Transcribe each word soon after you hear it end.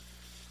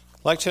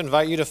I'd like to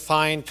invite you to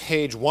find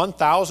page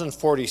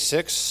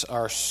 1046.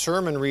 Our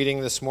sermon reading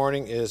this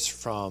morning is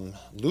from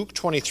Luke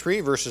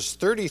 23, verses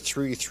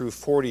 33 through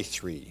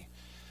 43.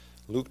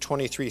 Luke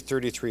 23,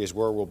 33 is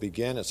where we'll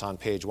begin. It's on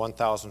page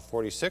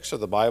 1046 of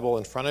the Bible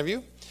in front of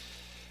you.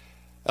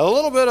 A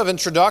little bit of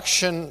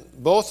introduction,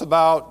 both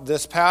about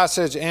this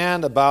passage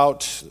and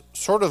about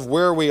sort of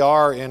where we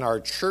are in our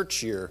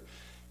church year.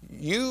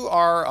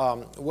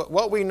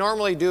 What we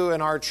normally do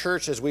in our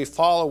church is we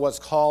follow what's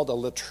called a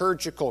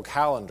liturgical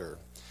calendar.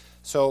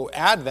 So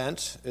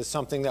Advent is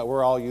something that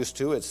we're all used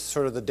to. It's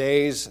sort of the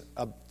days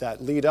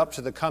that lead up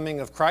to the coming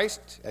of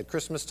Christ at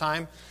Christmas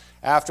time.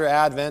 After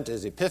Advent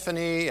is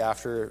Epiphany.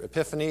 After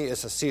Epiphany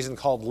is a season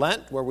called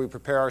Lent, where we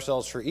prepare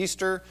ourselves for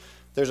Easter.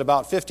 There's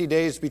about 50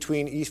 days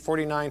between Easter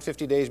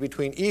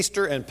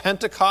and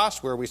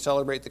Pentecost, where we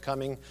celebrate the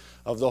coming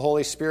of the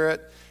Holy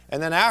Spirit.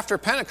 And then after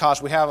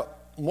Pentecost, we have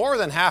more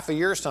than half a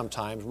year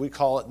sometimes. We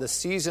call it the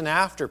season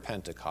after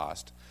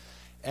Pentecost.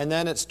 And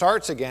then it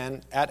starts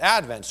again at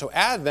Advent. So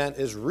Advent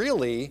is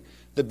really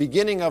the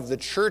beginning of the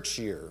church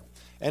year.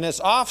 And it's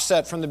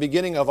offset from the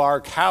beginning of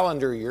our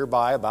calendar year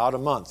by about a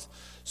month.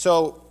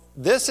 So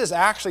this is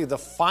actually the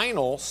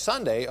final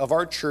Sunday of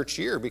our church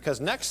year, because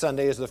next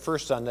Sunday is the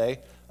first Sunday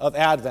of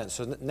Advent.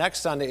 So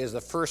next Sunday is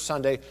the first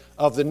Sunday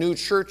of the new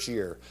church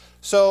year.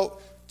 So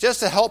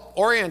just to help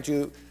orient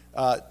you,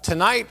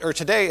 tonight or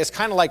today is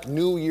kind of like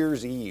New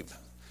Year's Eve.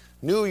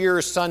 New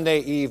Year's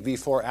Sunday Eve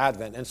before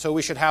Advent. And so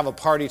we should have a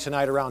party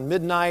tonight around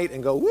midnight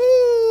and go,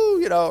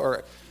 woo,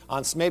 or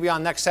maybe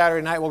on next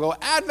Saturday night we'll go,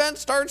 Advent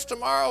starts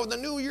tomorrow, the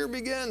new year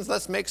begins.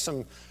 Let's make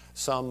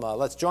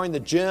let's join the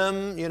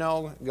gym,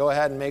 go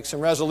ahead and make some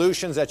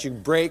resolutions that you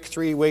break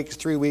 3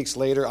 weeks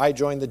later. I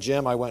joined the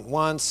gym, I went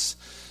once.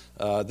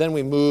 Then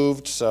we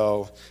moved,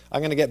 so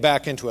I'm going to get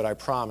back into it, I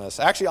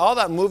promise. Actually, all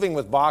that moving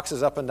with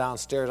boxes up and down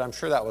stairs, I'm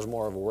sure that was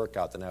more of a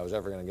workout than I was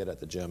ever going to get at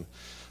the gym.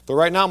 But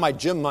right now, my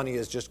gym money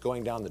is just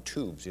going down the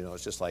tubes.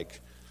 It's just like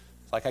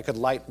I could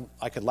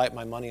light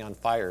my money on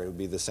fire. It would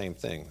be the same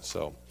thing.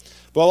 So,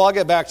 well, I'll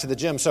get back to the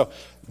gym. So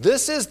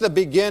this is the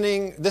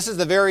beginning. This is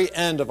the very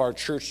end of our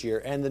church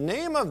year. And the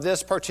name of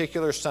this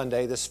particular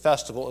Sunday, this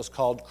festival, is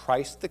called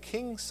Christ the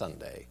King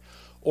Sunday,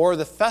 or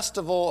the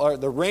festival, or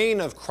the Reign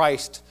of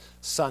Christ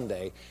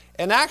Sunday.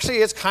 And actually,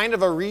 it's kind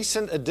of a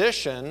recent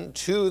addition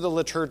to the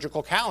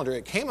liturgical calendar.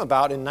 It came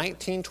about in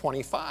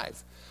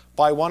 1925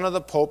 by one of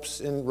the popes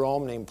in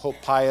Rome named Pope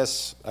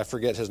Pius. I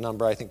forget his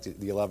number. I think the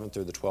 11th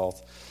or the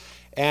 12th.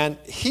 And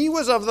he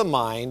was of the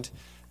mind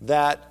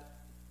that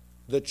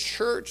the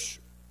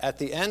church at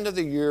the end of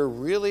the year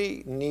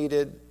really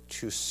needed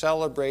to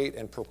celebrate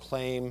and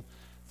proclaim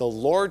the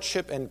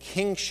lordship and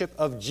kingship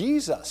of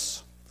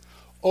Jesus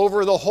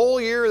over the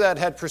whole year that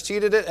had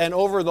preceded it and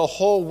over the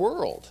whole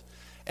world.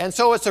 And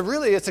so it's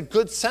a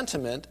good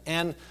sentiment,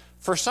 and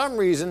for some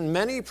reason,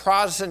 many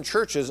Protestant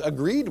churches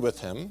agreed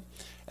with him.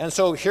 And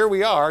so here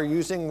we are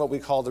using what we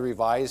call the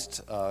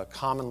Revised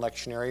Common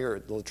Lectionary, or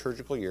the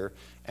liturgical year,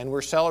 and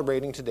we're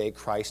celebrating today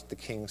Christ the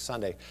King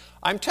Sunday.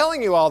 I'm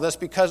telling you all this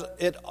because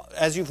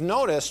as you've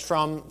noticed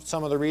from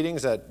some of the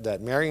readings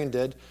that Marion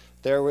did,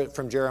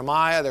 from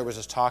Jeremiah, there was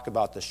this talk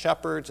about the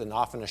shepherds, and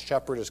often a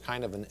shepherd is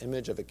kind of an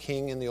image of a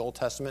king in the Old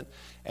Testament.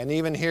 And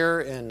even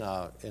here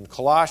in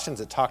Colossians,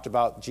 it talked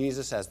about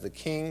Jesus as the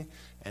king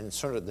and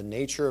sort of the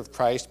nature of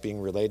Christ being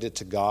related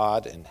to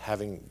God and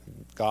having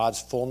God's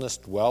fullness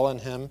dwell in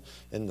him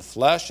in the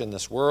flesh, in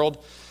this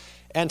world.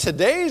 And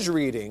today's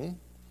reading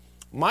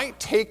might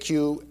take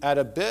you at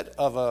a bit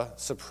of a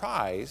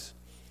surprise,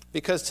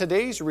 because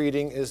today's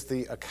reading is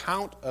the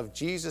account of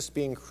Jesus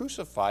being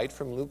crucified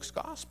from Luke's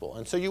gospel.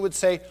 And so you would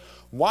say,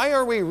 why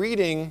are we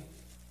reading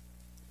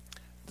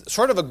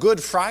sort of a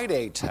Good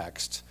Friday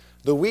text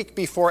the week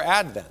before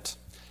Advent?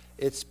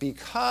 It's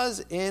because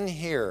in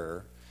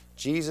here,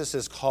 Jesus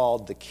is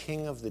called the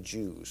King of the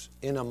Jews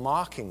in a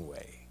mocking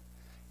way,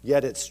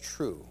 yet it's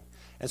true.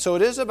 And so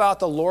it is about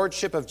the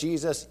lordship of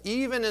Jesus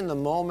even in the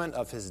moment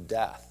of his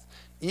death.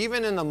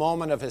 Even in the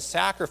moment of his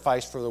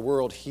sacrifice for the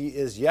world, he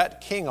is yet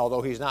king,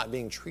 although he's not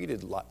being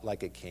treated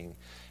like a king.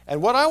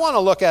 And what I want to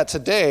look at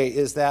today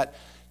is that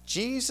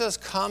Jesus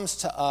comes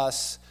to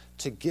us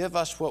to give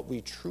us what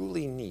we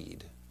truly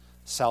need: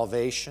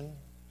 salvation,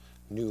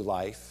 new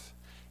life.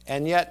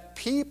 And yet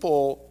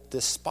people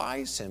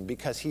despise him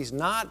because he's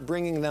not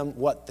bringing them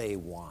what they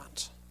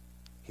want.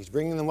 He's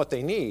bringing them what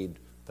they need,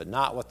 but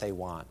not what they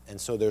want.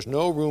 And so there's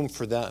no room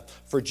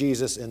for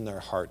Jesus in their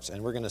hearts,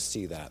 and we're going to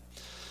see that.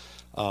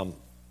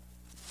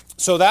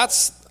 So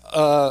that's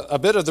a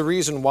bit of the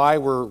reason why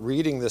we're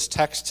reading this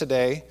text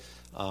today.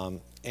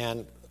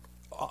 And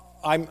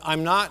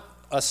I'm not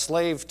a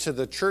slave to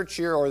the church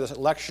year or the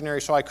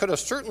lectionary, so I could have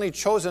certainly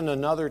chosen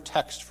another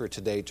text for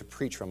today to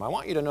preach from. I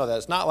want you to know that.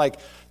 It's not like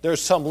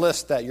there's some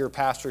list that your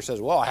pastor says,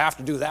 well, I have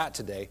to do that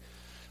today.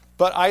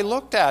 But I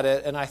looked at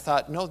it and I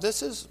thought, no,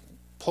 this is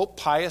Pope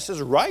Pius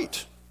is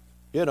right.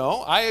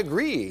 I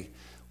agree.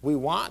 We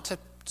want to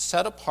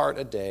set apart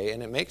a day,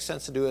 and it makes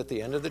sense to do it at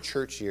the end of the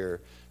church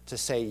year, to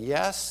say,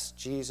 yes,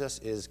 Jesus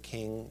is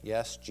King,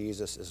 yes,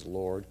 Jesus is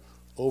Lord,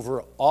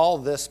 over all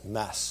this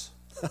mess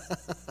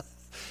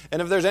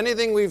And if there's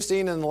anything we've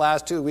seen in the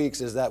last 2 weeks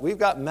is that we've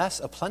got mess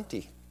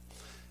aplenty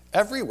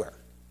everywhere,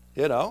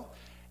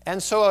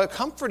 And so a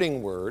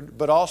comforting word,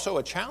 but also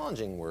a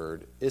challenging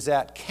word, is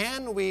that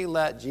can we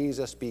let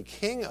Jesus be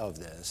king of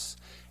this?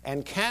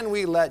 And can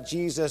we let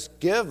Jesus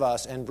give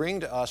us and bring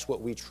to us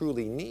what we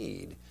truly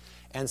need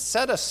and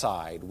set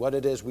aside what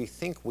it is we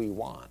think we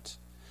want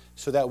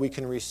so that we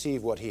can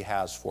receive what he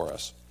has for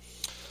us?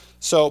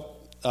 So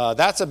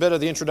that's a bit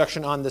of the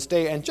introduction on this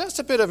day and just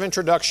a bit of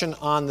introduction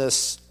on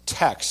this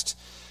text.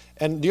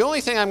 And the only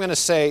thing I'm going to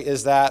say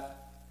is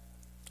that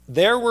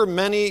there were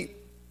many,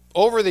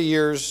 over the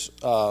years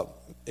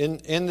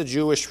in the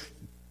Jewish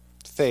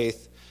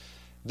faith,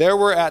 there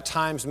were at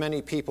times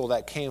many people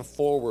that came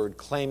forward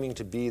claiming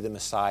to be the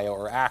Messiah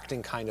or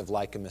acting kind of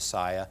like a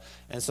Messiah,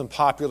 and some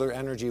popular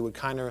energy would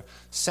kind of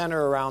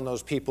center around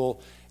those people.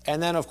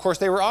 And then, of course,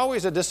 they were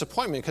always a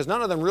disappointment because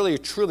none of them really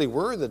truly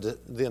were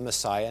the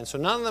Messiah, and so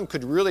none of them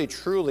could really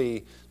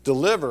truly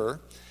deliver.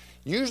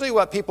 Usually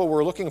what people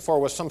were looking for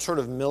was some sort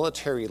of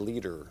military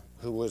leader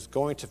who was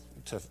going to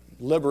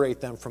liberate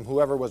them from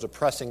whoever was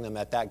oppressing them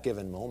at that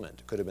given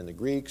moment. It could have been the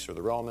Greeks or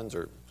the Romans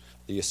or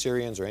the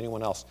Assyrians or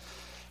anyone else.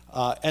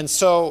 And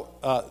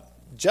so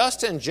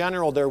just in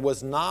general, there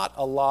was not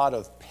a lot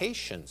of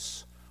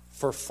patience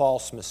for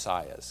false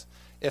messiahs.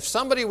 If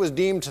somebody was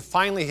deemed to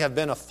finally have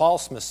been a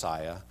false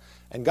messiah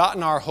and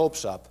gotten our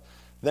hopes up,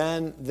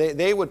 then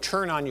they would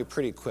turn on you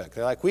pretty quick.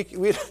 They're like, we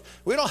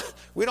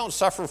don't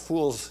suffer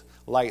fools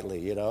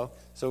lightly,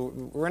 So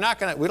we're not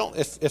going to,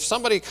 if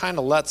somebody kind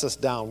of lets us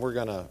down, we're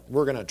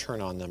going to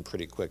turn on them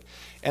pretty quick.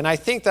 And I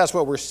think that's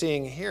what we're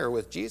seeing here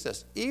with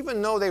Jesus.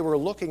 Even though they were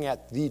looking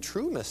at the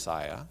true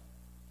Messiah,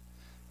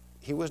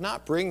 he was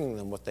not bringing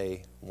them what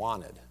they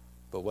wanted,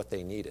 but what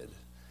they needed.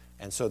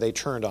 And so they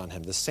turned on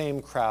him. The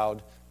same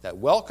crowd that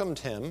welcomed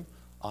him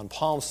on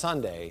Palm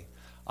Sunday,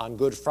 on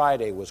Good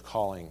Friday was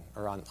calling,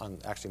 or on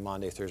actually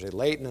Maundy, Thursday,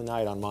 late in the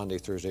night on Maundy,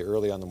 Thursday,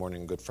 early on the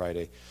morning on Good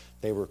Friday,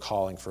 they were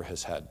calling for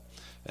his head.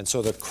 And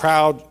so the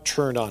crowd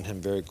turned on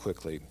him very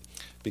quickly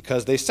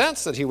because they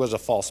sensed that he was a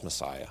false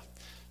Messiah.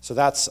 So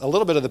that's a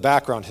little bit of the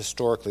background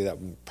historically that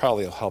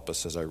probably will help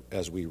us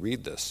as we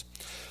read this.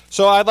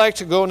 So I'd like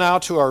to go now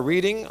to our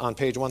reading on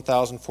page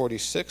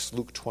 1046,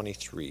 Luke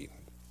 23.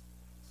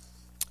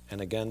 And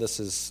again, this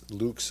is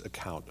Luke's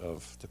account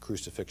of the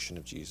crucifixion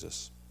of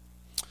Jesus.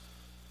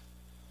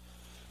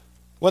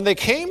 When they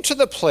came to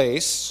the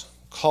place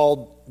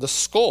called the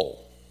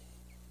Skull,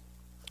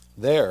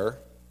 there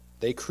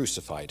they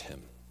crucified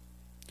him,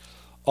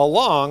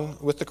 along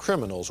with the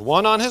criminals,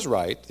 one on his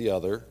right, the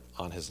other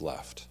on his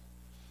left.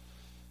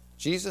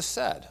 Jesus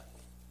said,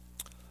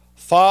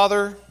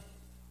 "Father,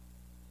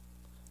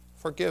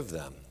 forgive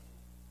them,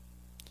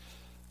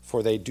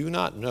 for they do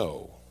not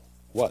know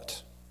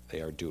what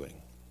they are doing."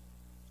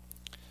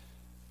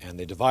 And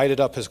they divided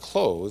up his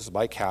clothes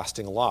by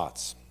casting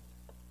lots.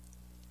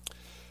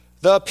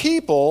 The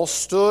people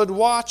stood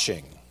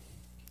watching,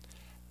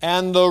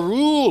 and the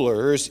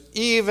rulers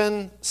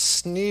even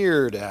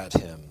sneered at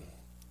him.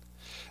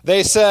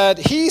 They said,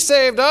 "He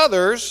saved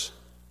others.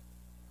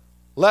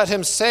 Let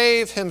him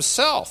save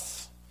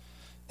himself,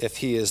 if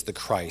he is the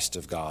Christ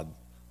of God,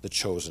 the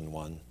chosen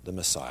one, the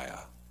Messiah."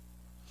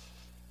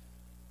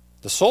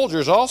 The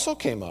soldiers also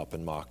came up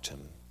and mocked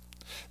him.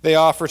 They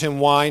offered him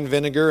wine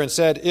vinegar and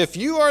said, "If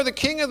you are the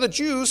king of the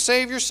Jews,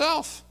 save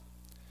yourself."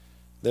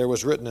 There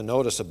was written a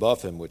notice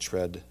above him which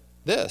read,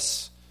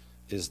 "This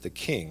is the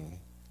King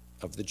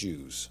of the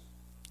Jews."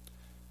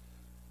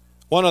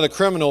 One of the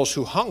criminals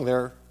who hung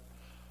there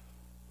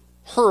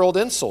hurled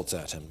insults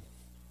at him.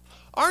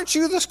 "Aren't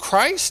you this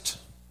Christ?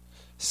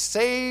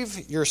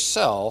 Save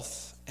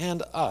yourself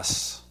and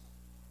us."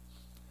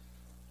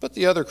 But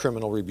the other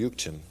criminal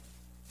rebuked him.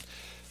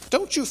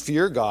 "Don't you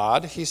fear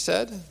God," he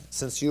said,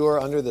 "since you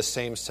are under the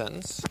same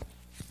sentence?"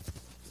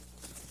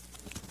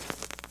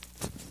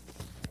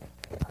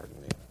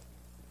 Pardon me.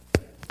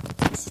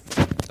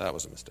 That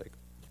was a mistake.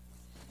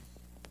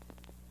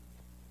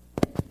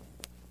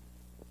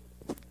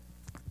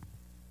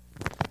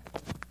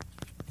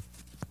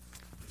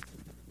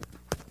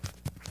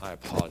 I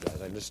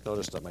apologize. I just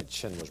noticed that my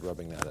chin was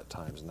rubbing that at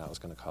times, and that was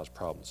going to cause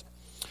problems.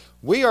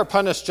 "We are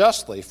punished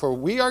justly, for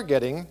we are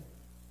getting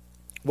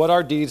what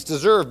our deeds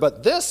deserve,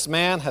 but this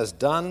man has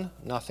done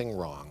nothing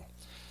wrong."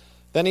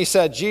 Then he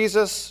said,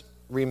 "Jesus,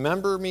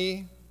 remember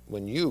me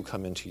when you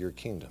come into your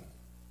kingdom."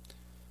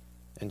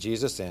 And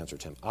Jesus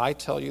answered him, "I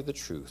tell you the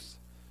truth,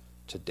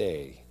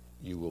 today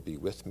you will be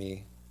with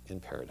me in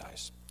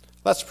paradise."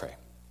 Let's pray.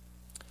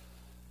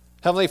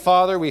 Heavenly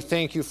Father, we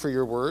thank you for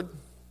your word,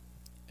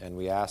 and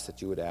we ask that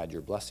you would add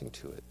your blessing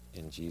to it.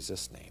 In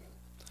Jesus' name,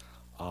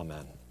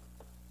 amen.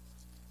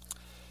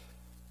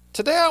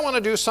 Today I want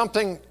to do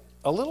something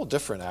a little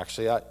different,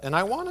 actually, and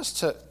I want us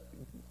to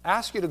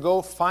ask you to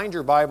go find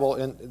your Bible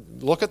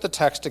and look at the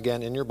text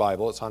again in your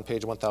Bible. It's on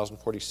page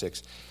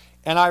 1046.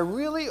 And I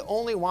really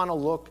only want to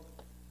look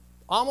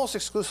almost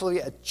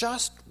exclusively at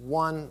just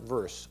one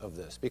verse of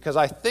this, because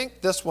I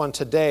think this one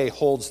today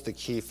holds the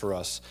key for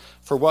us,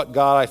 for what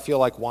God, I feel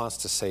like, wants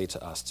to say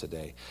to us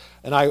today.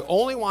 And I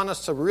only want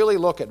us to really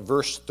look at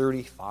verse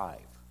 35,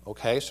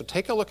 okay? So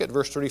take a look at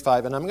verse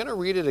 35, and I'm going to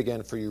read it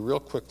again for you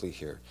real quickly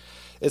here.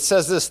 It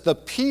says this, "The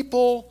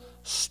people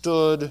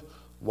stood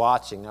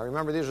watching." Now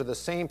remember, these are the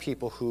same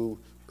people who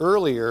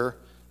earlier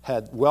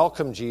had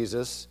welcomed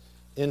Jesus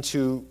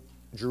into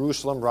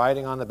Jerusalem,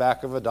 riding on the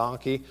back of a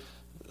donkey,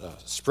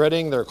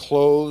 spreading their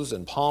clothes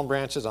and palm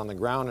branches on the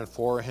ground and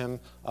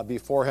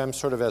before him,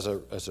 sort of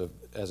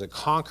as a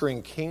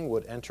conquering king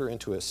would enter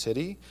into a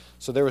city.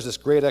 So there was this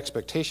great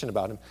expectation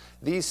about him.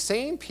 These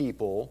same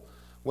people,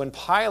 when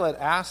Pilate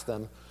asked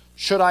them,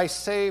 "Should I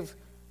save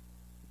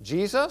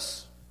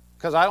Jesus?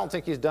 Because I don't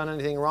think he's done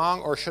anything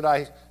wrong, or should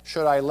I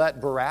let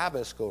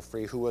Barabbas go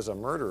free, who was a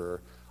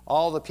murderer?"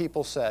 All the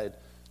people said,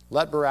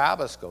 "Let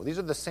Barabbas go." These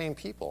are the same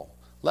people.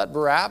 Let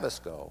Barabbas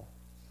go.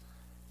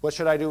 "What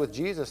should I do with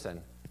Jesus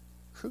then?"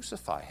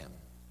 "Crucify him,"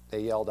 they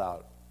yelled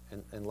out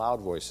in loud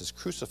voices.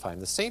 "Crucify him."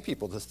 The same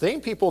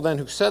people then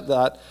who said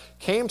that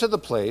came to the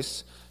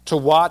place to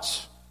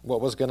watch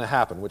what was going to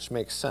happen, which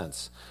makes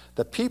sense.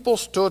 The people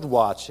stood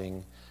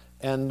watching,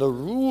 and the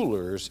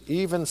rulers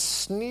even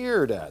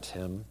sneered at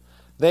him.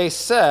 They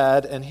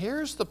said, and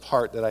here's the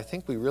part that I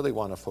think we really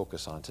want to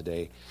focus on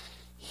today,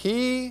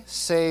 "He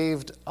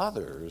saved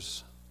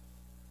others.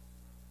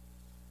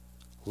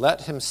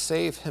 Let him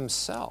save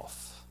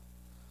himself,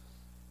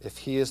 if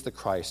he is the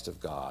Christ of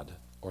God,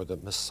 or the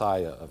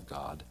Messiah of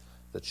God,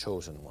 the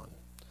chosen one."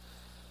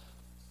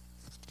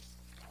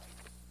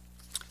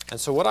 And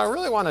so what I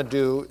really want to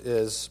do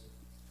is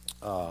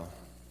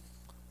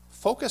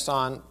focus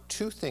on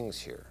two things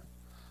here.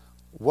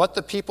 What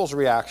the people's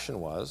reaction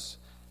was,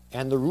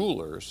 and the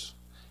rulers.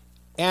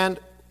 And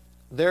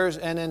there's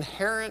an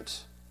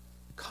inherent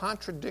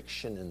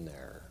contradiction in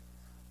there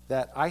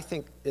that I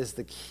think is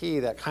the key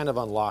that kind of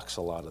unlocks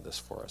a lot of this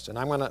for us. And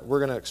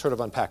we're going to sort of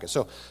unpack it.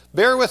 So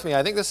bear with me.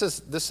 I think this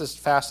is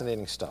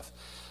fascinating stuff.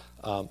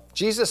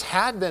 Jesus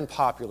had been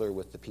popular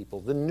with the people.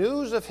 The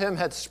news of him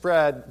had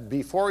spread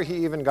before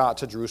he even got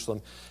to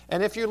Jerusalem.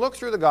 And if you look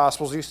through the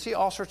Gospels, you see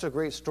all sorts of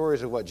great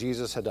stories of what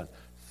Jesus had done.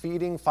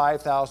 Feeding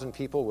 5,000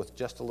 people with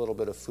just a little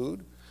bit of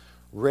food.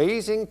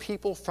 Raising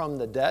people from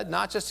the dead,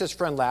 not just his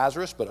friend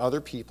Lazarus, but other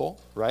people,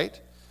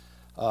 right?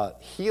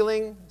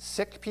 Healing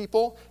sick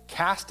people,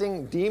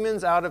 casting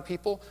demons out of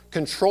people,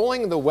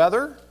 controlling the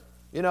weather.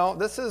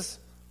 This is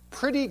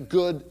pretty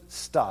good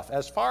stuff.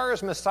 As far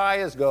as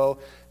messiahs go,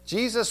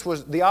 Jesus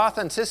was, the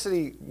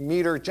authenticity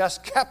meter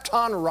just kept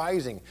on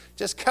rising,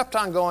 just kept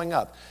on going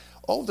up.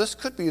 Oh, this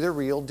could be the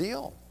real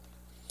deal.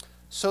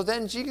 So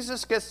then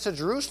Jesus gets to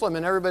Jerusalem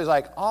and everybody's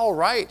like, all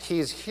right,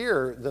 he's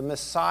here. The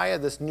Messiah,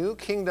 this new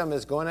kingdom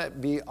is going to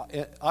be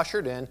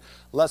ushered in.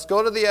 Let's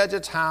go to the edge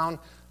of town.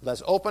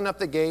 Let's open up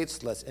the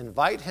gates. Let's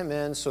invite him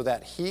in so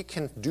that he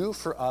can do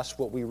for us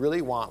what we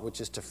really want, which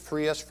is to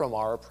free us from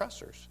our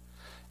oppressors.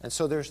 And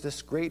so there's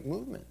this great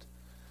movement.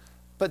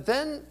 But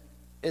then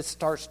it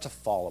starts to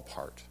fall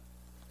apart.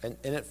 And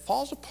it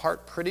falls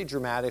apart pretty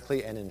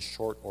dramatically and in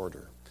short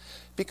order.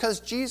 Because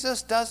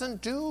Jesus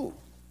doesn't do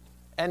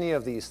any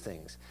of these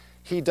things.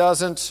 He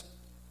doesn't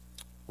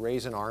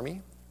raise an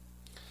army.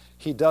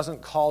 He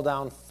doesn't call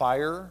down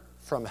fire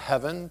from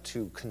heaven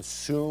to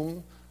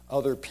consume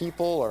other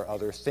people or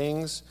other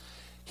things.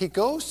 He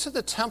goes to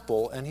the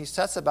temple and he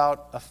sets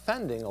about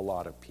offending a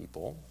lot of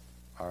people,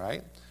 all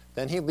right?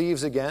 Then he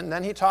leaves again.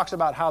 Then he talks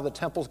about how the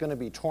temple's going to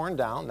be torn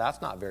down.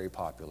 That's not very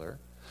popular.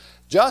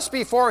 Just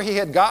before he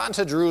had gotten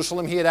to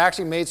Jerusalem, he had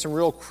actually made some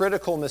real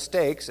critical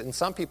mistakes in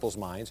some people's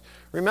minds.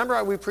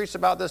 Remember we preached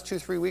about this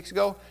 2-3 weeks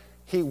ago?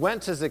 He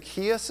went to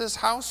Zacchaeus'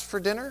 house for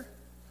dinner,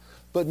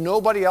 but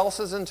nobody else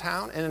is in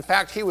town. And in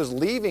fact, he was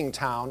leaving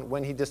town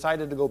when he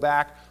decided to go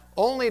back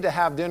only to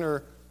have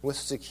dinner with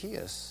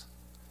Zacchaeus.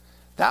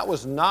 That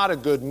was not a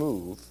good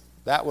move.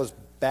 That was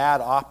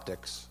bad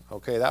optics.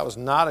 Okay, that was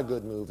not a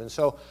good move. And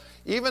so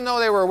even though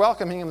they were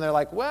welcoming him, they're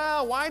like,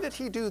 well, why did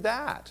he do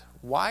that?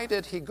 Why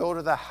did he go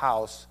to the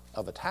house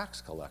of a tax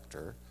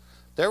collector?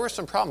 There were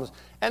some problems.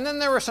 And then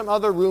there were some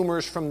other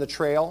rumors from the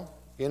trail,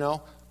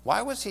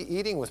 Why was he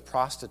eating with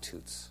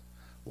prostitutes?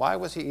 Why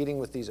was he eating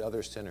with these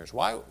other sinners?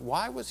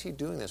 Why was he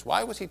doing this?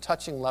 Why was he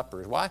touching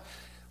lepers? Why?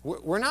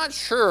 We're not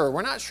sure.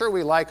 We're not sure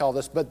we like all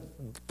this,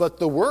 but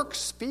the works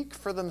speak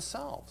for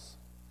themselves.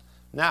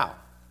 Now,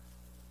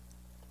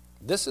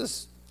 this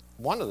is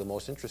one of the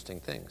most interesting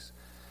things.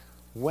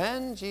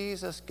 When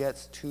Jesus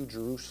gets to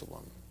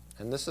Jerusalem,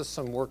 and this is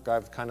some work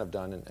I've kind of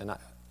done, and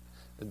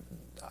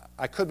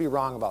I could be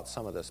wrong about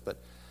some of this, but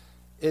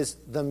is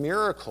the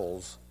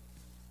miracles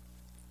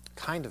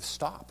kind of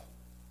stop.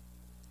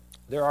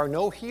 There are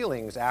no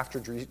healings after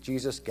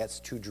Jesus gets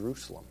to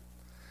Jerusalem.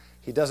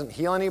 He doesn't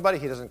heal anybody.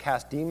 He doesn't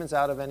cast demons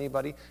out of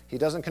anybody. He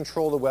doesn't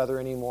control the weather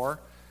anymore.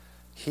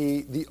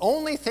 The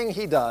only thing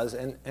he does,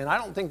 and I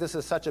don't think this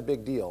is such a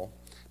big deal,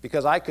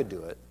 because I could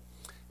do it,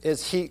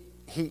 is he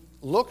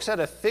looks at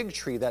a fig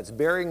tree that's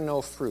bearing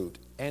no fruit,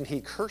 and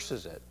he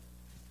curses it.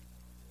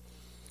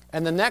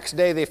 and the next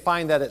day they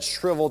find that it's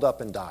shriveled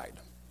up and died.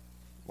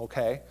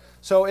 Okay?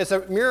 So it's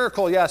a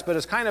miracle, yes, but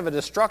it's kind of a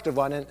destructive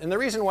one. And the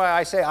reason why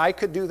I say I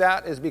could do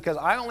that is because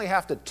I only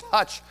have to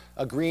touch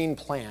a green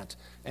plant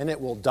and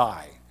it will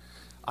die.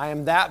 I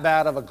am that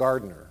bad of a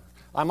gardener.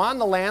 I'm on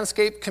the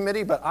landscape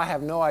committee, but I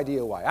have no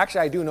idea why.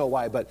 Actually, I do know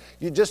why, but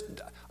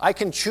I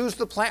can choose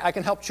the plant, I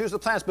can help choose the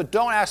plants, but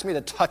don't ask me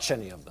to touch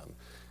any of them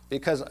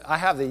because I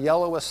have the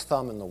yellowest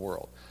thumb in the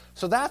world.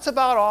 So that's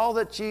about all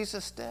that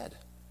Jesus did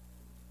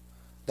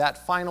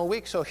that final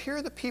week. So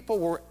here the people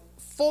were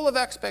full of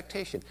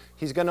expectation.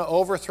 He's going to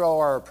overthrow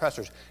our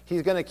oppressors.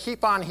 He's going to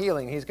keep on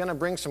healing. He's going to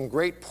bring some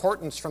great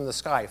portents from the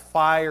sky,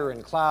 fire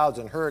and clouds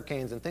and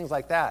hurricanes and things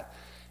like that.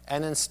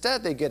 And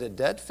instead they get a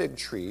dead fig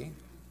tree,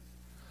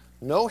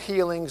 no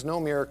healings, no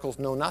miracles,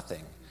 no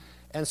nothing.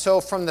 And so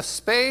from the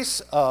space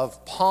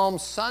of Palm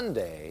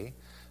Sunday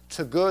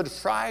to Good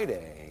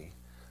Friday,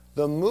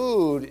 the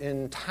mood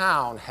in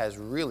town has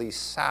really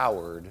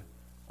soured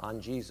on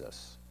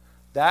Jesus.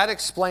 That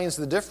explains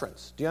the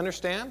difference. Do you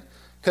understand?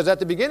 Because at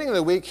the beginning of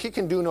the week, he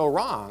can do no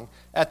wrong.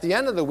 At the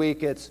end of the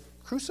week, it's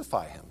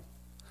crucify him.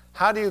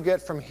 How do you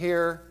get from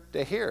here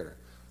to here?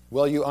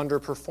 Well, you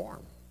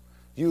underperform.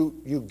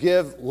 You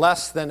give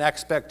less than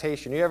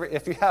expectation.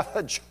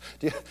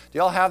 Do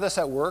y'all have this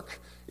at work?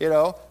 You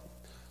know,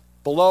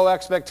 below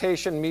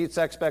expectation meets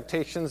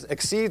expectations,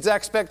 exceeds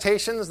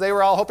expectations. They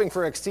were all hoping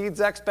for exceeds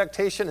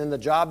expectation in the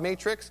job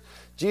matrix.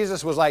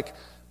 Jesus was like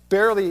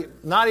barely,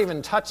 not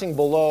even touching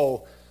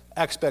below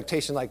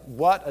expectation. Like,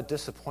 what a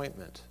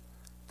disappointment.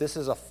 This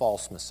is a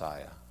false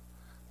Messiah.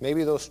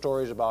 Maybe those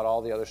stories about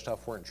all the other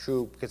stuff weren't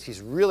true because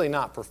he's really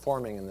not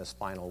performing in this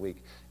final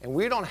week. And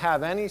we don't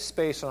have any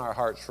space in our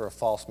hearts for a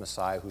false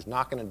Messiah who's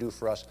not going to do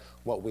for us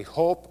what we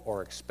hope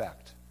or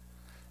expect.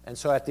 And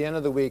so at the end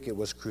of the week, it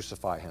was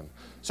crucify him.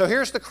 So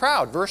here's the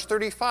crowd, verse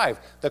 35.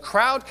 The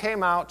crowd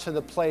came out to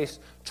the place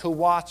to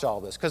watch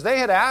all this because they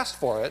had asked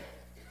for it.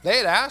 They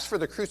had asked for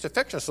the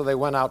crucifixion, so they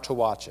went out to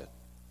watch it.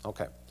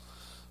 Okay,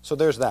 so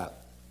there's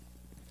that.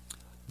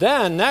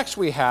 Then next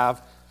we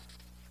have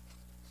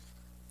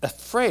a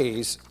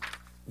phrase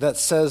that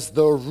says,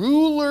 the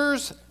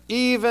rulers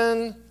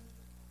even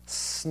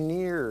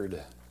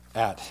sneered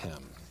at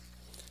him.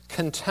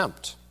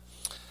 Contempt.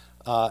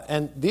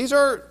 And these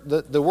are,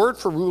 the word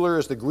for ruler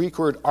is the Greek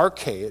word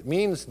arche. It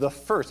means the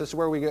first. This is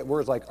where we get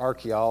words like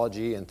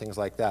archaeology and things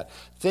like that.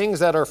 Things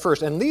that are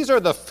first. And these are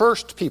the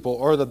first people,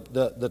 or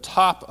the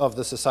top of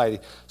the society.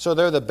 So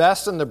they're the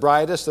best and the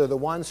brightest. They're the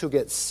ones who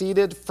get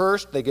seated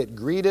first. They get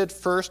greeted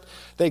first.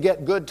 They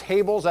get good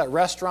tables at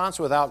restaurants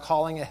without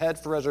calling ahead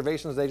for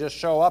reservations. They just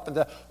show up and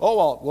say,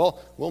 oh,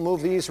 well, we'll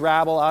move these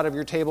rabble out of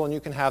your table and you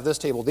can have this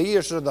table.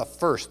 These are the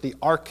first, the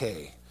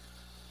arche.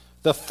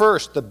 The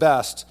first, the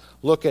best,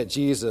 look at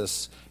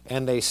Jesus,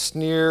 and they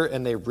sneer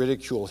and they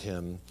ridicule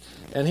him.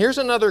 And here's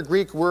another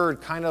Greek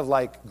word, kind of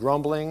like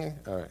grumbling,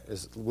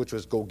 which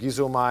was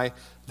gogizomai.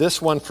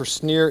 This one for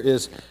sneer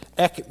is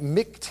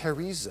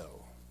ekmikterizo.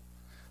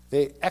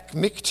 They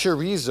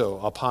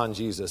ekmikterizo upon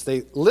Jesus.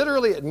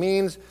 It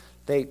means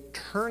they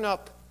turn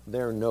up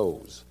their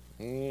nose.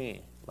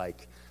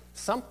 Like,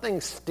 something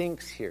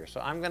stinks here,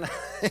 so I'm going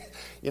to,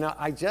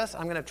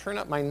 I'm going to turn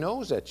up my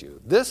nose at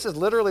you. This is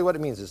literally what it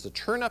means, is to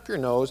turn up your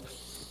nose.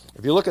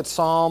 If you look at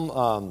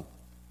Psalm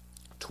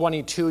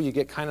 22, you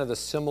get kind of the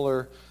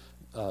similar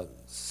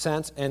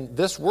sense. And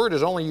this word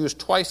is only used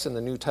twice in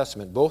the New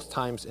Testament, both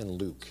times in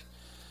Luke.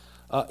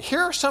 Here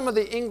are some of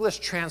the English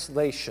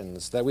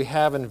translations that we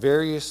have in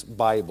various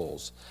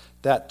Bibles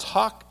that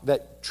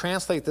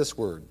translate this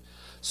word.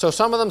 So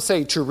some of them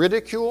say to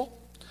ridicule,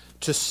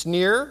 to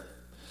sneer,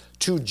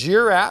 to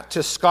jeer at,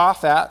 to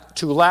scoff at,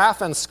 to laugh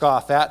and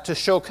scoff at, to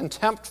show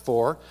contempt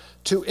for,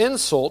 to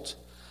insult,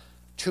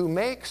 to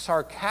make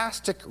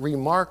sarcastic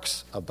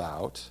remarks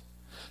about,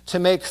 to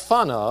make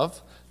fun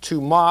of,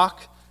 to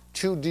mock,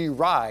 to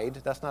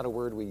deride. That's not a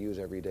word we use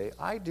every day.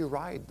 I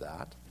deride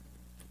that.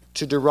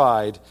 To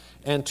deride,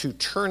 and to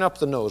turn up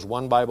the nose.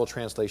 One Bible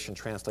translation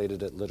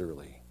translated it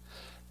literally.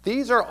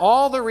 These are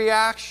all the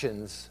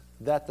reactions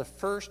that the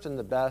first and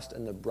the best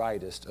and the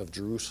brightest of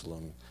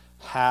Jerusalem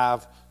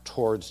have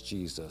towards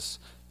Jesus.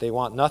 They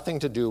want nothing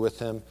to do with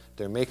him.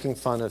 They're making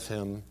fun of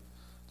him.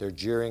 They're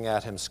jeering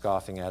at him,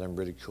 scoffing at him,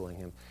 ridiculing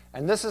him.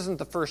 And this isn't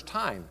the first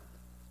time.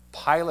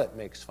 Pilate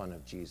makes fun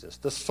of Jesus.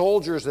 The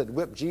soldiers that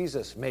whip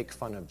Jesus make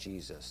fun of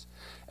Jesus.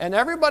 And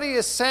everybody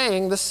is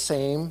saying the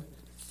same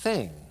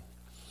thing.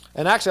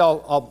 And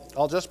actually,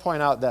 I'll just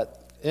point out that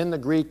in the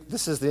Greek,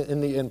 this is in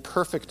the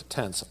imperfect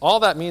tense. All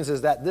that means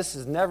is that this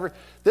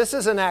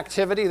is an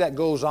activity that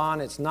goes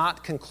on. It's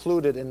not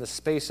concluded in the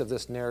space of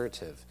this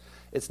narrative.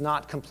 It's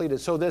not completed.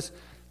 So this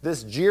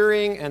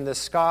jeering and this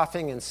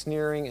scoffing and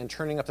sneering and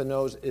turning up the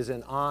nose is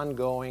an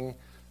ongoing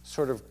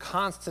sort of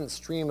constant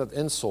stream of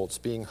insults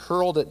being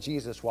hurled at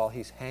Jesus while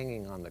he's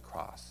hanging on the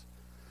cross.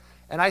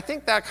 And I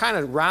think that kind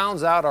of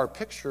rounds out our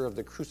picture of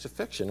the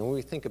crucifixion. And when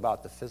we think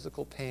about the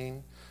physical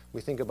pain,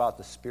 we think about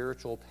the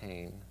spiritual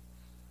pain.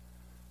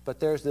 But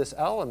there's this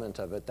element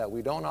of it that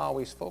we don't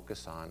always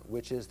focus on,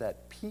 which is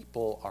that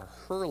people are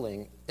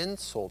hurling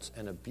insults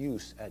and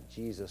abuse at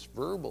Jesus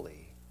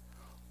verbally,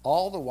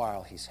 all the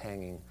while he's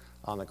hanging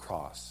on the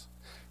cross.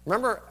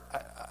 Remember,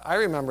 I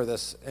remember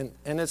this, and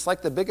it's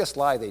like the biggest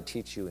lie they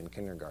teach you in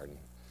kindergarten.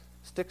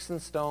 Sticks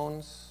and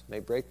stones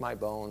may break my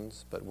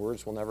bones, but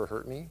words will never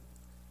hurt me.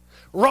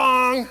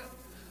 Wrong!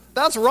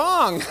 That's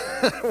wrong!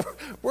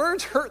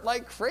 Words hurt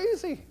like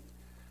crazy.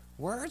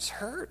 Words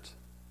hurt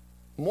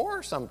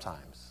more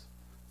sometimes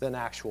than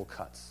actual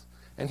cuts.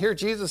 And here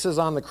Jesus is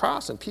on the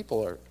cross, and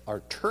people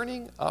are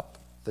turning up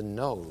the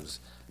nose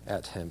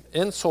at him,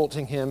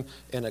 insulting him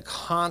in a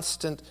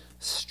constant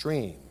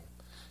stream.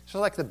 It's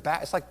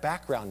like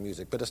background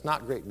music, but it's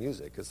not great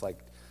music. It's like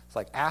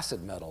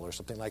acid metal or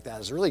something like that.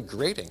 It's really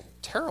grating,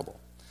 terrible.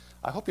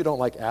 I hope you don't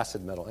like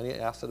acid metal. Any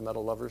acid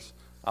metal lovers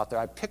out there?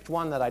 I picked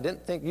one that I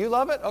didn't think. You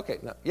love it? Okay.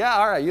 No. Yeah,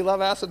 all right. You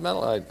love acid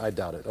metal? I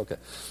doubt it. Okay.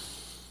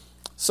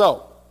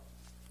 So,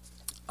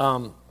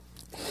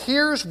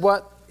 here's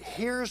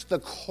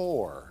the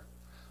core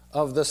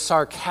of the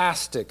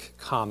sarcastic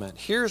comment.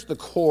 Here's the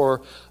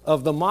core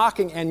of the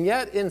mocking, and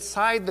yet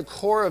inside the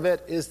core of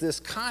it is this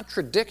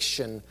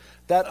contradiction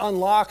that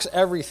unlocks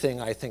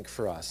everything, I think,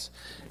 for us.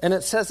 And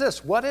it says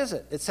this. What is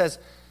it? It says,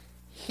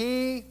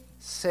 he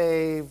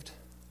saved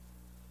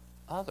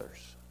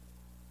others.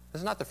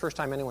 This is not the first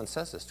time anyone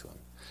says this to him.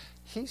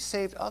 He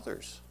saved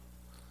others.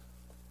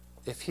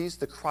 If he's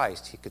the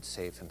Christ, he could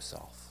save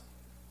himself.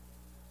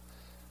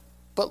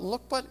 But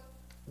look what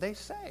they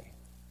say.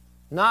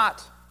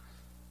 Not,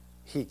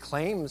 he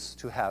claims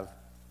to have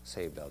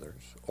saved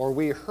others, or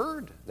we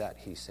heard that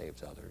he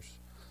saved others.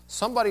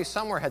 Somebody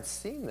somewhere had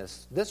seen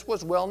this. This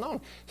was well known.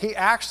 He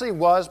actually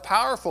was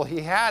powerful.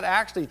 He had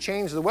actually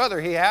changed the weather.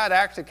 He had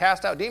actually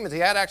cast out demons. He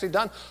had actually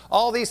done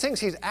all these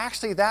things. He's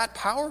actually that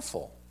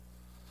powerful.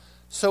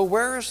 So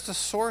where is the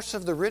source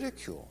of the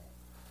ridicule?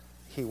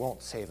 He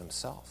won't save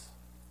himself.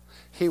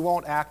 He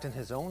won't act in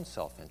his own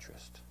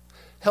self-interest.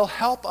 He'll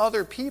help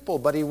other people,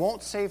 but he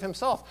won't save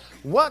himself.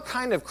 What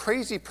kind of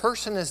crazy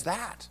person is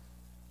that?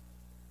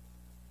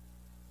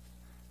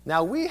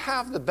 Now, we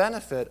have the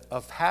benefit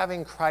of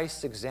having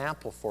Christ's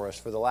example for us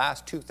for the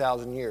last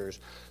 2,000 years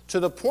to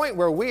the point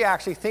where we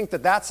actually think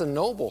that that's a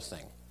noble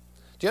thing.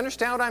 Do you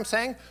understand what I'm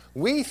saying?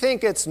 We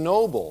think it's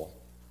noble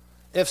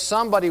if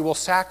somebody will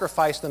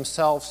sacrifice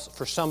themselves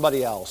for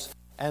somebody else.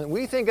 And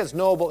we think it's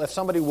noble if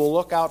somebody will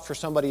look out for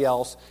somebody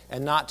else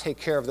and not take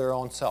care of their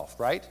own self,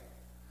 right?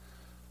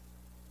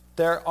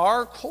 There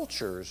are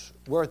cultures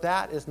where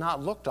that is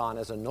not looked on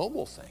as a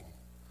noble thing,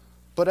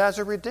 but as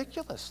a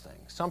ridiculous thing,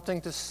 something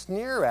to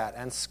sneer at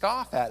and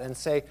scoff at and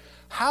say,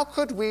 how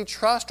could we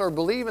trust or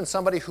believe in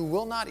somebody who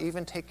will not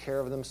even take care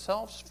of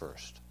themselves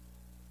first?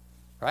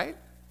 Right?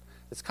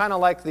 It's kind of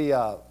like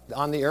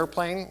on the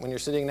airplane when you're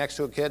sitting next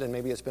to a kid, and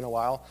maybe it's been a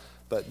while,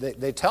 but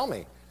they tell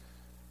me,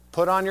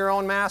 put on your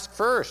own mask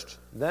first,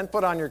 then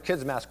put on your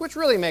kid's mask, which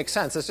really makes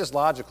sense. It's just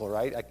logical,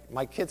 right?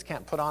 My kids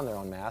can't put on their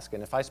own mask,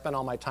 and if I spend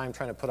all my time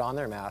trying to put on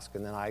their mask,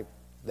 and then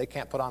they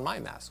can't put on my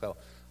mask. So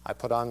I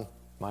put on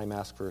my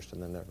mask first,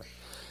 and then their mask.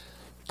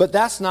 But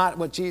that's not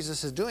what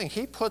Jesus is doing.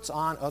 He puts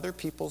on other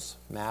people's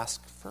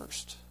mask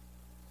first,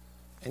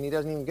 and he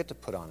doesn't even get to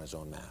put on his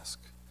own mask.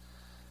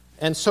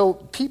 And so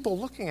people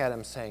looking at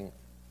him saying,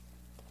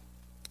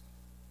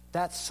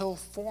 that's so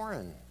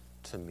foreign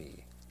to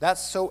me.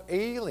 That's so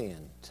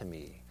alien to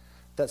me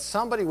that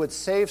somebody would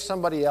save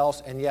somebody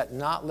else and yet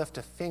not lift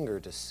a finger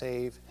to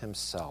save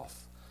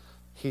himself.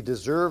 He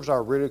deserves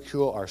our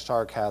ridicule, our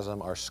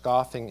sarcasm, our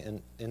scoffing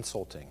and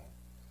insulting,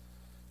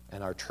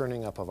 and our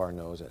turning up of our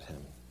nose at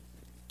him.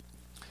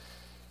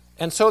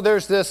 And so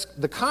there's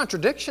the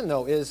contradiction,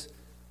 though, is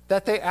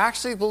that they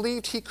actually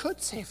believed he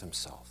could save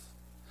himself.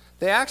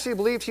 They actually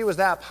believed he was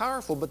that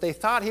powerful, but they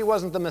thought he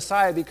wasn't the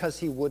Messiah because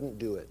he wouldn't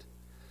do it.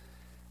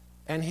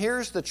 And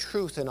here's the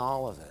truth in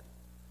all of it,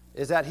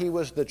 is that he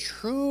was the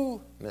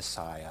true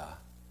Messiah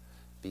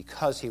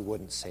because he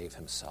wouldn't save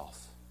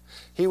himself.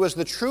 He was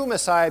the true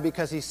Messiah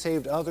because he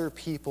saved other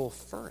people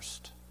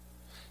first.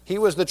 He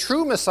was the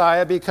true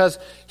Messiah because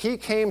he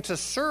came to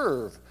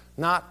serve,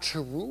 not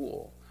to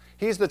rule.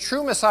 He's the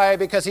true Messiah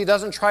because he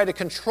doesn't try to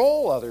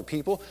control other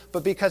people,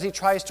 but because he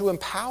tries to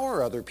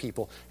empower other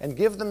people and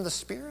give them the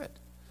Spirit.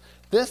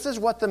 This is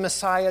what the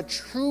Messiah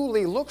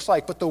truly looks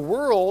like, but the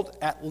world,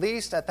 at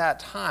least at that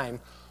time,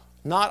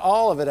 not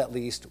all of it at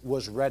least,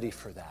 was ready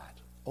for that.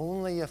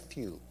 Only a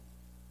few.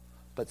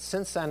 But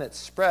since then it's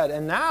spread.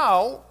 And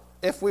now,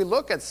 if we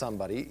look at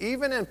somebody,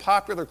 even in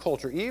popular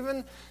culture,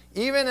 even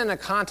in a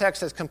context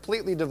that's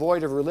completely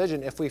devoid of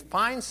religion, if we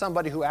find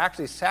somebody who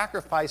actually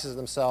sacrifices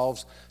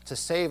themselves to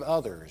save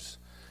others,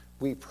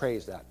 we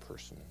praise that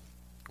person,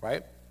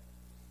 right?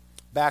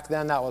 Back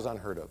then, that was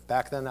unheard of.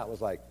 Back then, that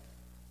was like,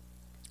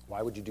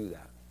 why would you do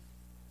that?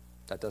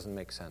 That doesn't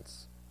make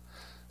sense.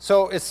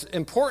 So it's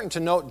important to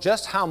note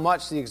just how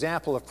much the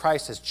example of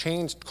Christ has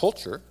changed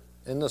culture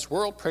in this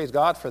world, praise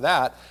God for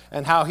that,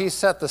 and how he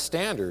set the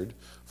standard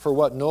for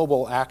what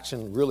noble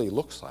action really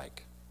looks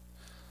like.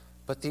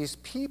 But these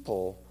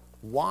people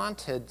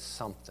wanted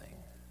something.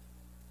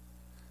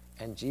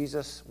 And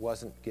Jesus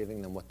wasn't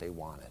giving them what they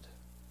wanted,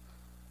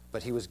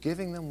 but he was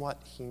giving them what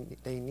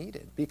they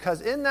needed.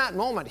 Because in that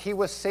moment, he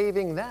was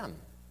saving them.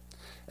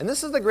 And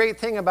this is the great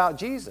thing about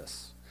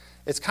Jesus.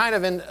 It's kind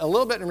of a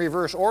little bit in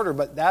reverse order,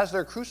 but as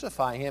they're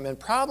crucifying him, and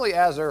probably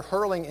as they're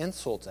hurling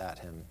insults at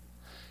him,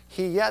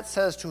 he yet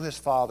says to his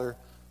Father,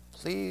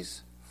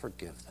 please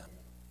forgive them.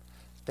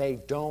 They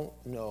don't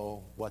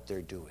know what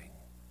they're doing.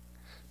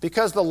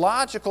 Because the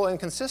logical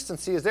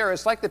inconsistency is there.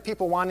 It's like the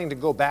people wanting to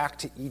go back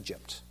to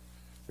Egypt.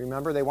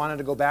 Remember, they wanted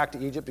to go back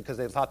to Egypt because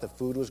they thought the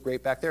food was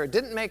great back there. It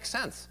didn't make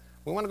sense.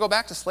 We want to go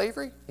back to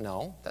slavery?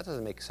 No, that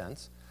doesn't make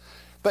sense.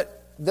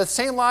 But the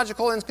same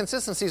logical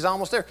inconsistency is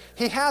almost there.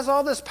 He has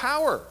all this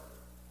power.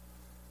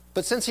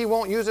 But since he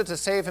won't use it to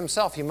save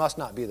himself, he must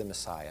not be the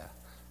Messiah.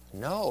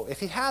 No, if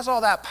he has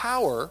all that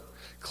power,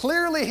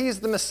 clearly he's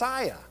the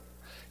Messiah.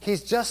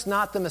 He's just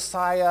not the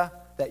Messiah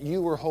that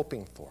you were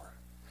hoping for.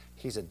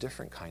 He's a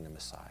different kind of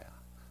Messiah.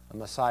 A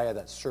Messiah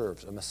that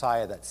serves, a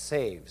Messiah that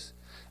saves,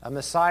 a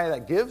Messiah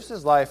that gives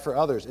his life for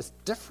others. It's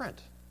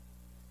different.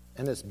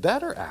 And it's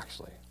better,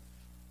 actually.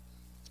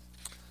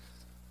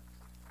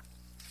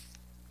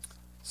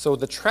 So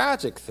the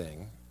tragic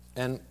thing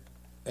and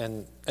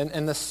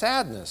the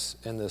sadness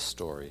in this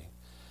story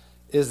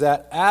is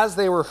that as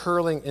they were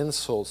hurling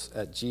insults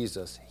at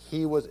Jesus,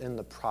 he was in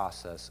the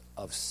process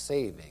of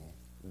saving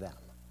them.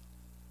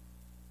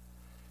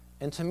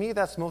 And to me,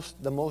 that's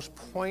the most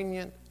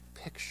poignant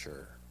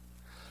picture.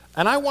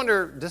 And I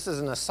wonder, this is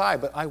an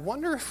aside, but I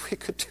wonder if we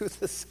could do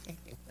the same.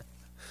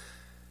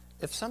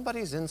 If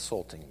somebody's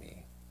insulting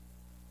me,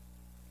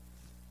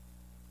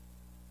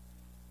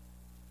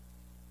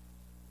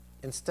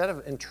 instead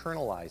of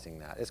internalizing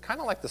that, it's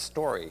kind of like the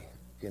story,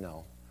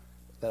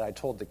 that I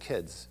told the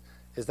kids.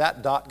 Is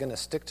that dot going to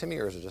stick to me,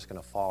 or is it just going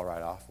to fall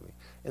right off of me?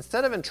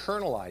 Instead of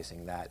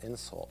internalizing that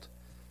insult,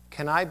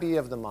 can I be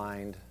of the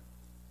mind,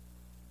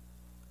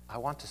 I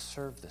want to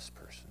serve this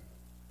person.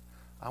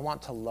 I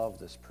want to love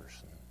this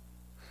person.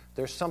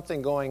 There's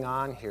something going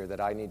on here that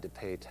I need to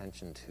pay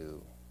attention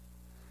to,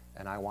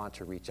 and I want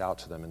to reach out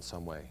to them in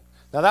some way.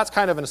 Now, that's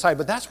kind of an aside,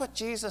 but that's what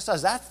Jesus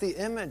does. That's the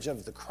image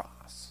of the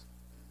cross.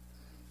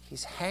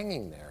 He's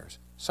hanging there,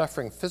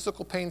 suffering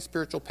physical pain,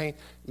 spiritual pain,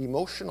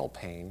 emotional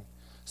pain,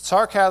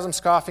 sarcasm,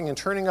 scoffing, and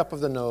turning up of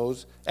the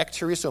nose,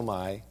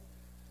 ekterisomai,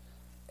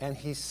 and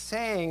he's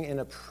saying in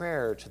a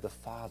prayer to the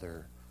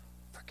Father,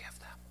 forgive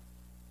them.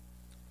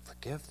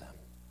 Forgive them.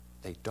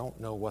 They don't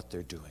know what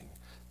they're doing.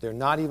 They're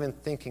not even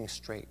thinking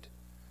straight.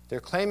 They're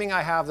claiming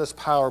I have this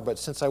power, but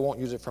since I won't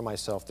use it for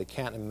myself, they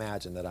can't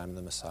imagine that I'm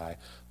the Messiah,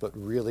 but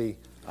really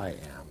I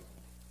am.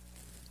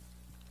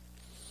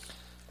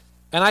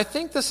 And I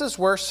think this is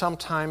where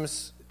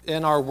sometimes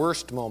in our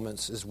worst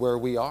moments is where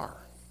we are.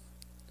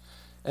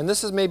 And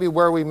this is maybe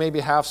where we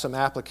maybe have some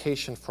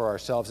application for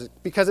ourselves,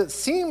 because it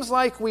seems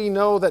like we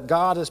know that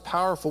God is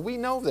powerful. We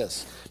know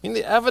this. I mean,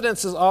 the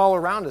evidence is all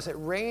around us. It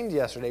rained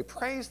yesterday.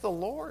 Praise the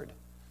Lord.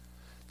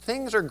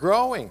 Things are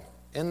growing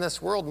in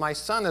this world. My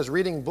son is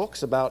reading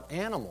books about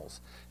animals,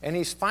 and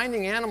he's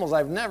finding animals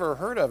I've never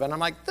heard of. And I'm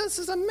like, this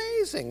is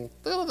amazing.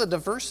 Look at the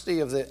diversity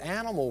of the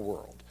animal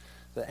world.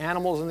 The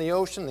animals in the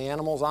ocean, the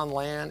animals on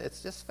land.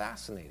 It's just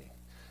fascinating.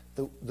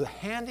 The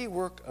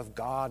handiwork of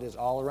God is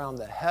all around.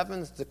 The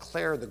heavens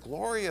declare the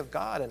glory of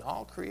God, and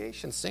all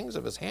creation sings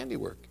of his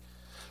handiwork.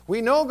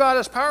 We know God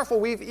is powerful.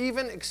 We've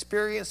even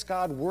experienced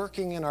God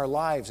working in our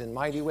lives in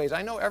mighty ways.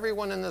 I know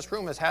everyone in this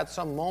room has had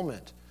some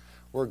moment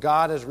where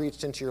God has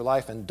reached into your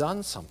life and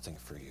done something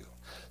for you.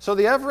 So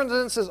the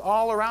evidence is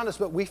all around us,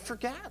 but we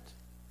forget.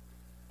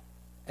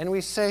 And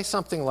we say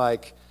something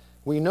like,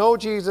 we know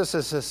Jesus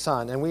is his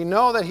son, and we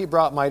know that he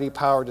brought mighty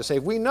power to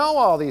save. We know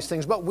all these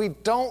things, but we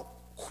don't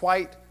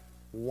quite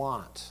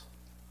want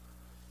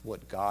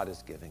what God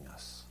is giving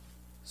us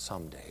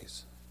some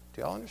days.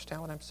 Do y'all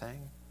understand what I'm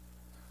saying?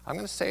 I'm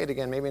going to say it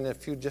again, maybe in a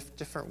few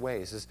different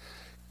ways. Is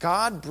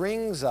God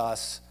brings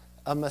us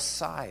a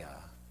Messiah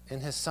in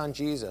his son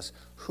Jesus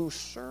who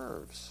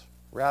serves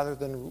rather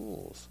than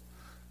rules,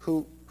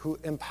 who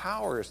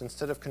empowers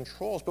instead of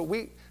controls. But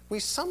we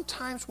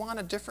sometimes want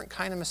a different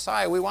kind of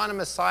Messiah. We want a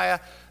Messiah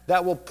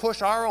that will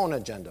push our own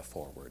agenda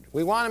forward.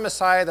 We want a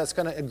Messiah that's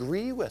going to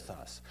agree with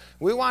us.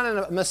 We want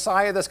a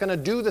Messiah that's going to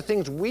do the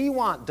things we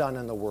want done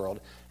in the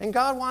world. And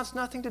God wants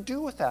nothing to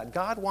do with that.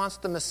 God wants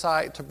the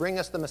Messiah to bring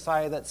us the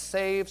Messiah that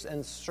saves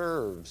and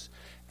serves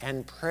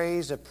and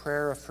prays a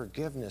prayer of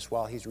forgiveness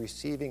while he's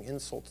receiving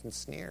insults and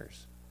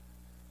sneers.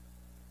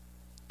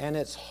 And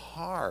it's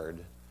hard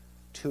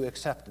to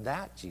accept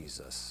that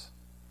Jesus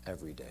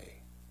every day.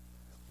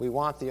 We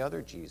want the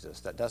other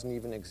Jesus that doesn't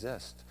even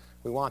exist.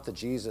 We want the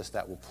Jesus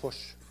that will push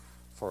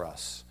for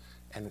us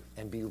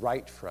and be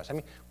right for us. I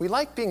mean, we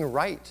like being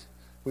right.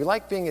 We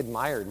like being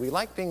admired. We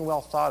like being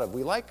well thought of.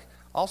 We like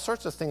all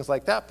sorts of things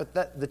like that,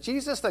 but the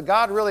Jesus that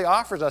God really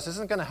offers us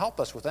isn't going to help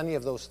us with any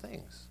of those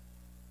things.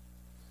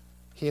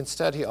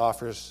 Instead, he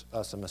offers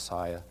us a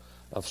Messiah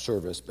of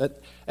service.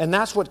 And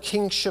that's what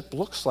kingship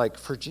looks like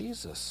for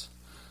Jesus.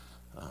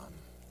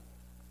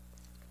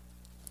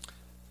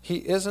 He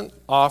isn't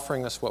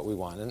offering us what we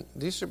want. And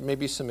these are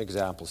maybe some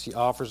examples. He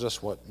offers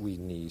us what we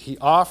need. He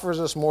offers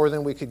us more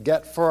than we could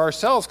get for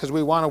ourselves because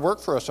we want to work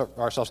for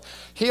ourselves.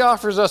 He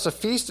offers us a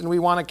feast and we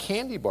want a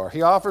candy bar.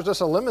 He offers us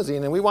a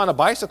limousine and we want a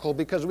bicycle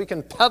because we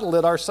can pedal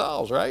it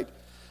ourselves, right?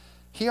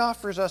 He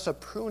offers us a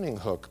pruning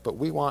hook, but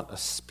we want a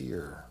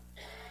spear.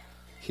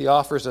 He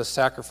offers us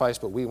sacrifice,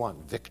 but we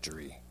want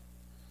victory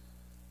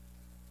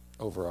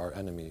over our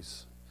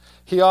enemies.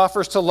 He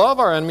offers to love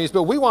our enemies,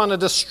 but we want to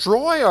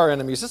destroy our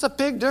enemies. It's a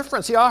big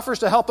difference. He offers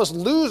to help us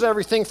lose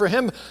everything for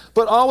him,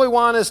 but all we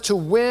want is to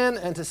win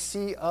and to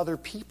see other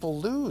people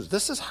lose.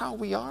 This is how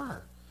we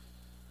are.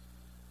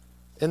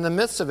 In the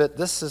midst of it,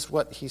 this is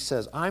what he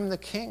says, I'm the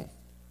king.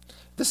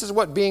 This is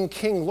what being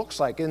king looks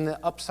like in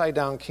the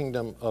upside-down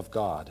kingdom of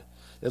God.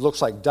 It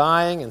looks like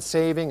dying and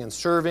saving and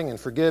serving and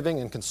forgiving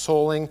and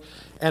consoling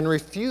and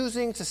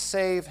refusing to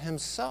save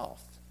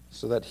himself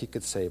so that he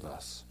could save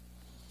us.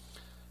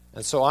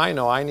 And so I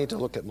know I need to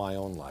look at my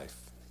own life.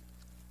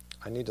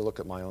 I need to look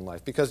at my own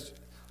life because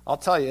I'll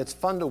tell you, it's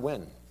fun to win.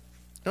 You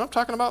know what I'm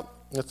talking about?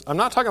 I'm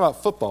not talking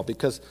about football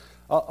because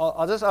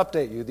I'll just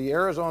update you. The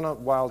Arizona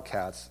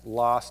Wildcats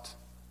lost.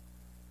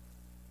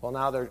 Well,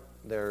 now they're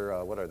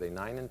what are they,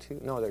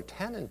 9-2? No, they're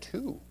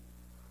 10-2.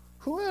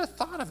 Who would have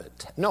thought of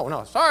it?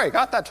 No, sorry,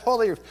 got that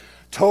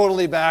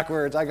totally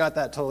backwards. I got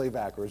that totally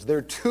backwards.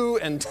 They're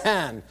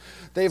 2-10.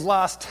 They've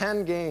lost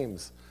 10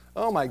 games.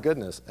 Oh, my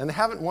goodness. And they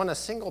haven't won a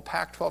single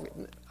Pac-12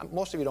 game.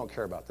 Most of you don't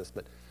care about this,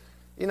 but,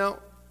 you know,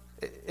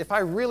 if I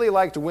really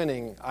liked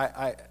winning,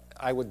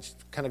 I would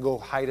kind of go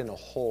hide in a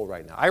hole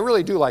right now. I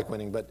really do like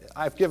winning, but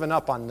I've given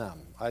up on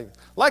them.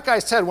 Like I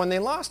said, when they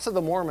lost to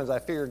the Mormons, I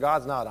figured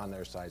God's not on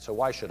their side, so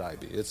why should I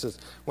be? It's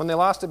just, when they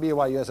lost to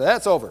BYU, I said,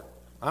 that's over.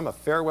 I'm a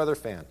fair weather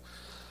fan.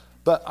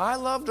 But I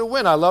love to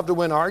win. I love to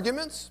win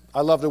arguments.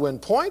 I love to win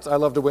points. I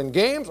love to win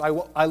games.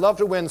 I love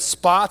to win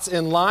spots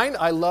in line.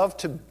 I love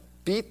to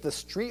beat the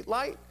street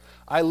light.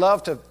 I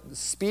love to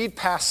speed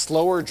past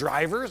slower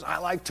drivers. I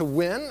like to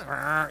win,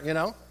 you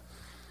know.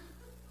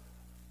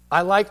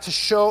 I like to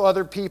show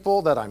other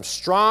people that I'm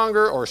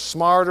stronger or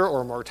smarter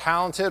or more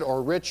talented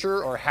or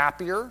richer or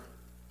happier.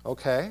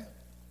 Okay.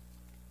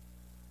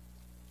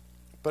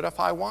 But if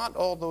I want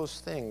all those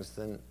things,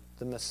 then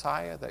the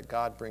Messiah that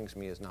God brings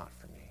me is not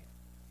for me.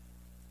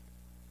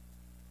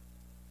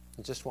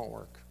 It just won't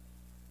work.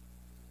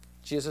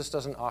 Jesus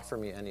doesn't offer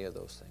me any of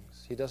those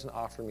things. He doesn't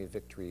offer me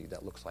victory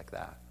that looks like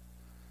that.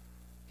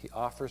 He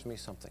offers me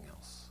something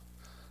else.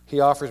 He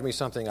offers me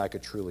something I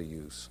could truly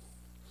use.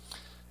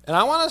 And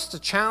I want us to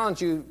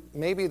challenge you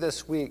maybe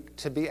this week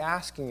to be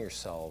asking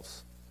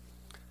yourselves,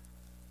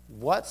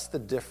 what's the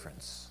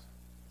difference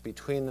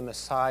between the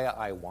Messiah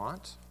I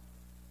want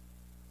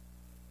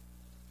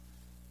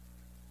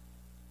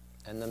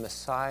and the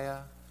Messiah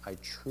I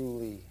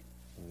truly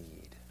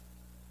need?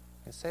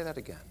 And say that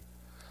again.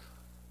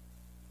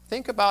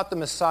 Think about the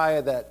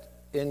Messiah that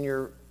in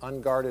your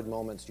unguarded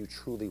moments you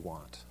truly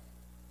want,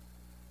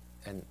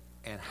 and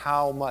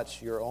how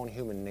much your own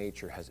human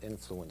nature has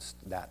influenced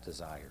that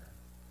desire.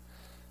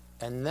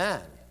 And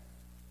then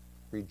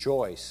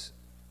rejoice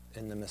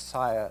in the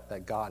Messiah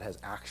that God has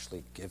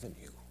actually given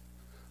you,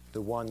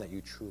 the one that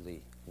you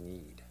truly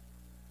need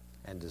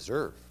and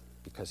deserve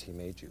because he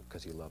made you,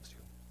 because he loves you.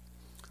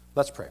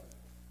 Let's pray.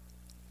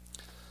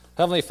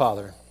 Heavenly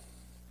Father,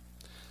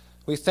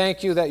 we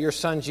thank you that your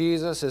Son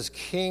Jesus is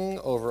king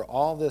over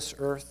all this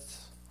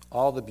earth,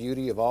 all the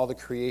beauty of all the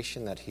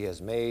creation that he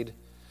has made,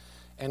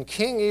 and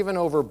king even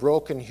over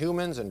broken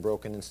humans and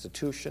broken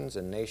institutions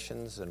and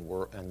nations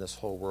and this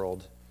whole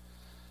world.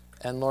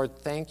 And Lord,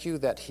 thank you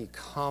that he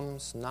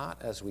comes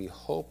not as we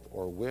hope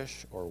or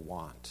wish or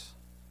want,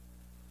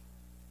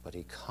 but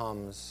he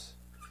comes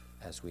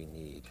as we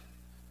need,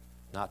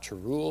 not to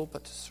rule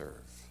but to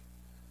serve,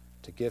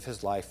 to give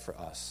his life for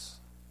us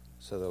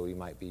so that we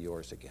might be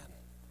yours again.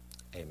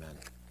 Amen.